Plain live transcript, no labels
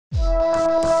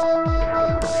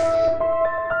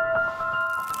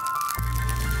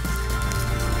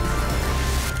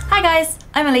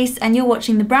I'm Elise and you're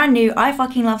watching the brand new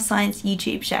IFLScience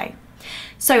YouTube show.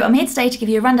 So I'm here today to give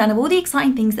you a rundown of all the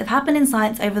exciting things that have happened in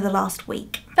science over the last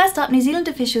week. First up, New Zealand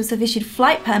officials have issued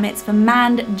flight permits for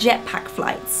manned jetpack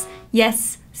flights.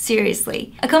 Yes,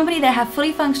 seriously. A company that have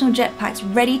fully functional jetpacks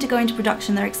ready to go into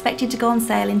production that are expected to go on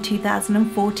sale in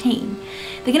 2014.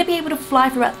 They're going to be able to fly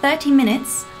for about 30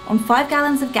 minutes on 5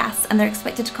 gallons of gas and they're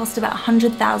expected to cost about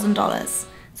 $100,000.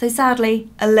 So sadly,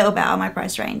 a little bit out of my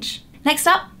price range. Next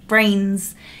up,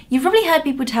 brains. You've probably heard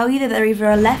people tell you that they're either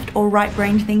a left or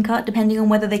right-brained thinker, depending on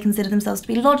whether they consider themselves to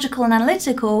be logical and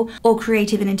analytical or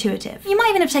creative and intuitive. You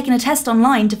might even have taken a test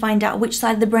online to find out which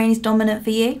side of the brain is dominant for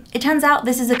you. It turns out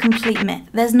this is a complete myth.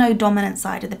 There's no dominant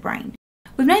side of the brain.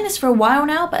 We've known this for a while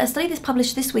now, but a study that's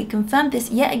published this week confirmed this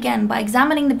yet again by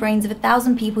examining the brains of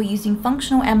 1,000 people using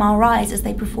functional MRIs as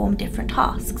they perform different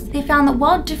tasks. They found that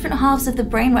while different halves of the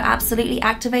brain were absolutely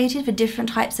activated for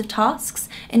different types of tasks,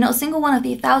 in not a single one of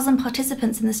the 1,000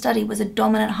 participants in the study was a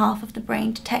dominant half of the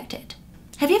brain detected.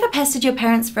 Have you ever pestered your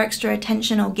parents for extra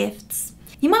attention or gifts?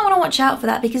 You might want to watch out for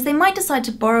that because they might decide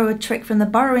to borrow a trick from the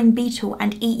burrowing beetle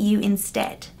and eat you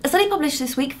instead. A study published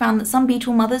this week found that some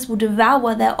beetle mothers will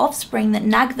devour their offspring that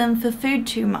nag them for food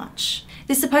too much.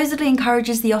 This supposedly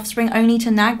encourages the offspring only to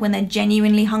nag when they're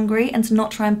genuinely hungry and to not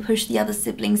try and push the other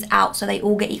siblings out so they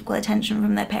all get equal attention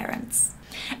from their parents.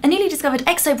 A newly discovered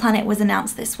exoplanet was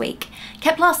announced this week.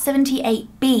 Kepler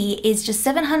 78b is just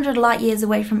 700 light years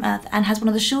away from Earth and has one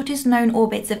of the shortest known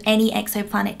orbits of any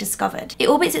exoplanet discovered. It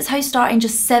orbits its host star in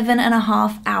just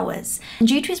 7.5 hours. And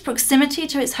due to its proximity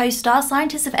to its host star,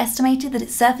 scientists have estimated that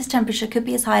its surface temperature could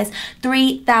be as high as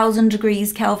 3,000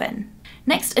 degrees Kelvin.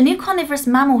 Next, a new carnivorous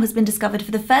mammal has been discovered for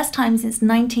the first time since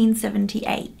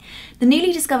 1978. The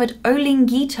newly discovered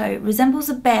Olinguito resembles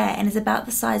a bear and is about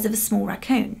the size of a small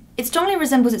raccoon. It strongly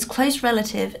resembles its close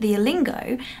relative, the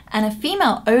olingo, and a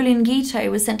female Olinguito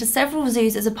was sent to several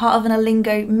zoos as a part of an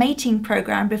olingo mating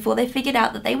program before they figured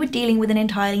out that they were dealing with an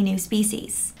entirely new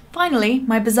species. Finally,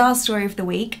 my bizarre story of the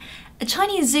week. A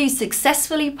Chinese zoo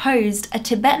successfully posed a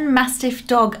Tibetan Mastiff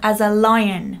dog as a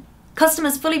lion.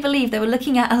 Customers fully believed they were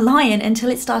looking at a lion until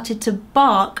it started to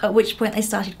bark, at which point they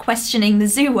started questioning the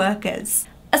zoo workers.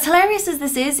 As hilarious as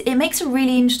this is, it makes a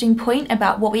really interesting point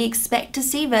about what we expect to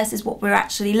see versus what we're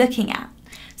actually looking at.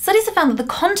 Studies have found that the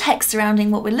context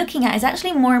surrounding what we're looking at is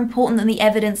actually more important than the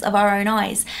evidence of our own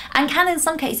eyes, and can in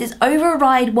some cases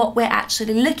override what we're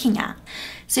actually looking at.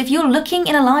 So if you're looking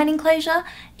in a lion enclosure,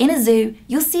 in a zoo,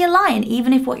 you'll see a lion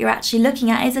even if what you're actually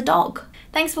looking at is a dog.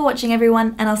 Thanks for watching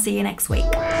everyone, and I'll see you next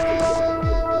week.